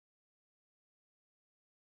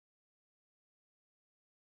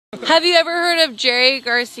Have you ever heard of Jerry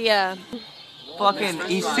Garcia?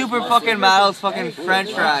 He super fucking models fucking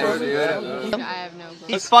french fries. I have no clue.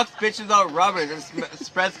 He fucks bitches without rubbers and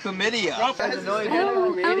spreads chlamydia. I don't know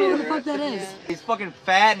who the fuck that is. He's fucking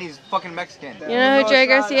fat and he's fucking Mexican. You know who Jerry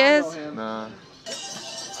Garcia is? Nah.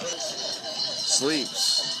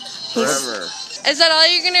 Sleeps. Forever. Is that all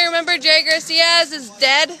you're gonna remember Jerry Garcia as is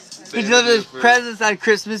dead? He delivers his presents on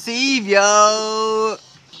Christmas Eve, yo!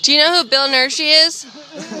 Do you know who Bill Nershi is?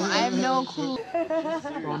 I have no clue.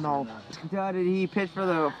 Oh no. Did he pitch for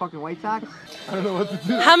the fucking White Sox? I don't know what to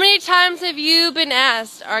do. How many times have you been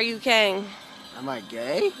asked, are you Kang? Am I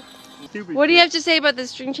gay? What do you have to say about the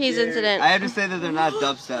string cheese incident? I have to say that they're not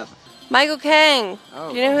dubstep. Michael Kang.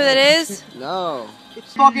 Do you know who that is? No.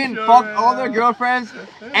 Fucking fuck all their girlfriends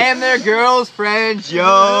and their girls' friends, yo!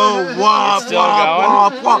 Wop,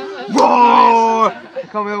 wop, wop, wop, roar!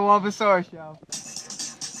 Come here, Wampa Source, yo.